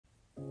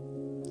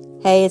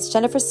Hey, it's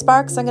Jennifer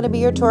Sparks. I'm going to be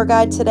your tour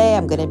guide today.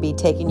 I'm going to be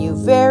taking you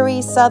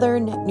very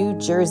southern New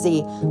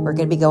Jersey. We're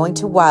going to be going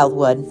to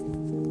Wildwood.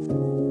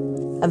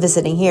 I'm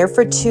visiting here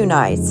for 2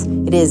 nights.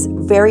 It is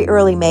very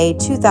early May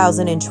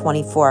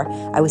 2024.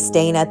 I was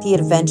staying at the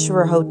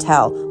Adventurer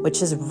Hotel,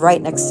 which is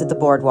right next to the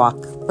boardwalk,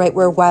 right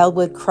where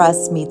Wildwood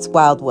Crest meets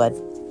Wildwood.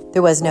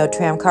 There was no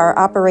tram car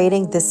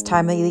operating this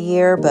time of the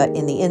year, but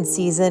in the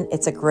in-season,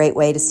 it's a great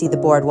way to see the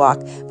boardwalk.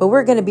 But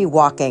we're going to be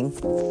walking.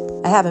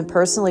 I haven't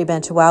personally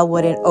been to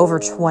Wildwood in over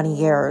 20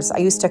 years. I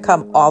used to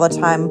come all the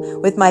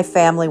time with my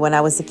family when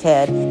I was a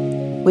kid.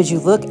 Would you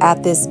look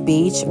at this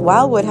beach?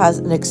 Wildwood has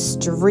an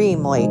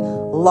extremely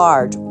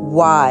large,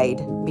 wide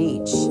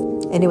beach.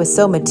 And it was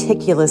so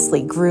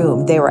meticulously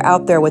groomed. They were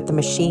out there with the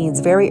machines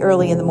very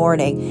early in the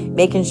morning,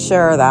 making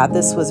sure that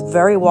this was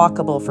very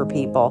walkable for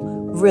people.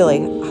 Really,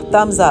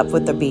 thumbs up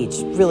with the beach.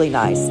 Really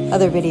nice.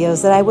 Other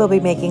videos that I will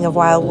be making of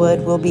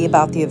Wildwood will be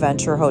about the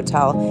Adventure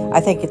Hotel. I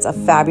think it's a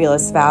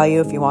fabulous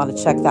value if you want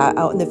to check that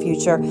out in the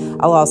future.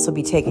 I'll also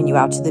be taking you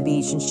out to the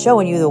beach and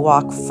showing you the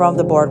walk from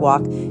the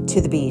boardwalk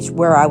to the beach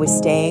where I was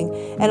staying.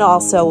 And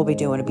also we'll be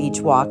doing a beach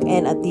walk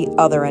and at the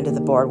other end of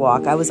the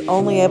boardwalk. I was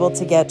only able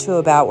to get to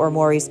about where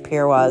Maurice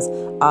Pier was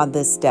on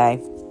this day.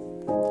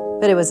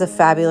 But it was a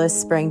fabulous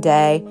spring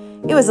day.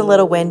 It was a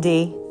little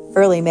windy.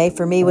 Early May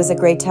for me was a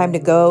great time to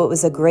go. It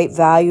was a great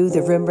value.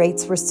 The room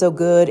rates were so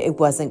good. It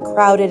wasn't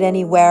crowded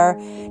anywhere.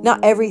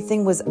 Not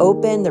everything was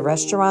open. The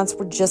restaurants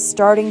were just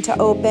starting to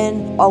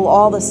open.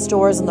 All the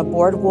stores on the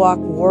boardwalk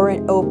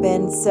weren't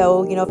open.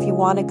 So, if you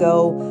want to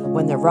go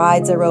when the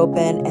rides are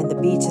open and the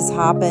beach is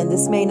hopping,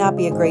 this may not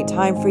be a great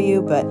time for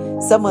you,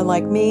 but someone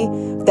like me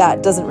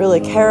that doesn't really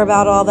care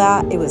about all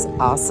that, it was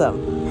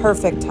awesome.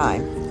 Perfect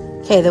time.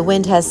 Okay, the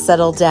wind has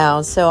settled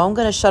down, so I'm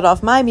going to shut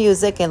off my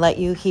music and let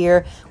you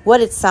hear what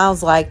it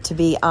sounds like to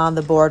be on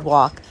the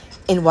boardwalk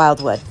in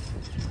Wildwood.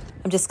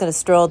 I'm just going to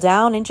stroll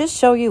down and just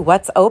show you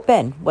what's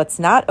open, what's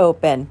not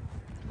open,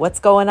 what's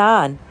going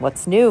on,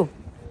 what's new.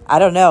 I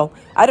don't know.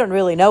 I don't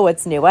really know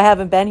what's new. I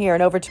haven't been here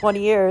in over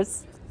 20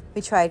 years.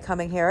 We tried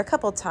coming here a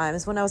couple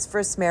times when I was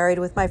first married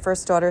with my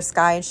first daughter,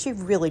 Sky, and she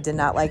really did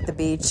not like the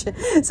beach.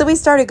 So we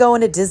started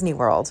going to Disney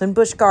World and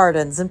Busch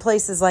Gardens and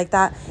places like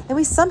that, and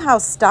we somehow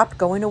stopped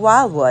going to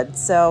Wildwood.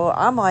 So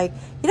I'm like,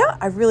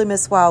 I really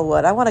miss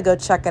Wildwood. I want to go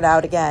check it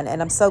out again,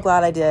 and I'm so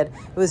glad I did.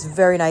 It was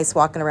very nice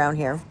walking around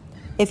here.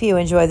 If you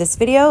enjoy this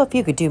video, if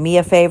you could do me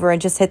a favor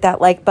and just hit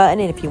that like button,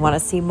 and if you want to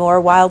see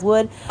more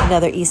Wildwood and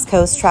other East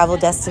Coast travel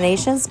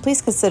destinations,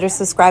 please consider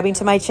subscribing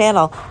to my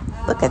channel.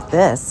 Look at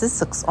this.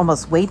 This looks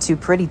almost way too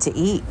pretty to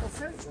eat.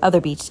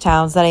 Other beach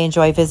towns that I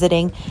enjoy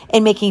visiting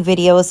and making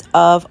videos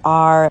of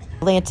are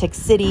Atlantic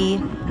City,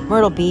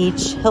 Myrtle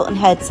Beach, Hilton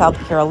Head, South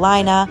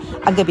Carolina.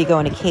 I'm going to be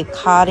going to Cape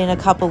Cod in a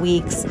couple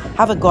weeks.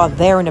 Haven't gone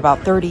there in about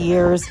 30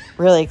 years.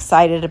 Really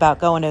excited about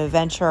going to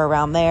adventure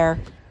around there.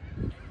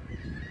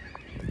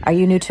 Are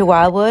you new to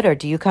Wildwood, or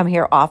do you come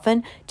here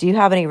often? Do you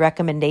have any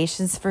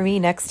recommendations for me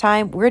next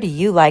time? Where do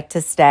you like to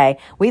stay?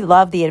 We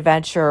love the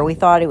Adventurer. We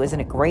thought it was in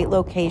a great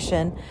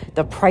location.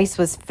 The price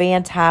was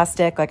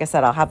fantastic. Like I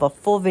said, I'll have a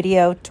full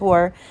video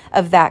tour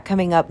of that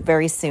coming up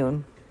very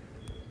soon.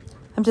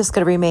 I'm just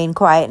going to remain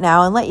quiet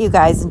now and let you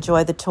guys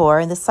enjoy the tour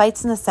and the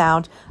sights and the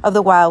sound of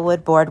the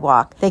Wildwood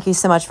Boardwalk. Thank you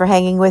so much for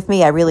hanging with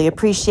me. I really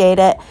appreciate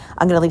it.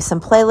 I'm going to leave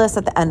some playlists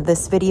at the end of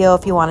this video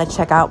if you want to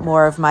check out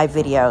more of my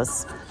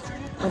videos.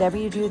 Whatever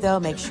you do, though,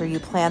 make sure you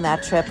plan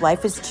that trip.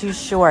 Life is too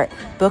short.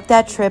 Book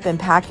that trip and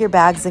pack your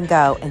bags and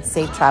go, and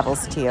safe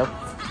travels to you.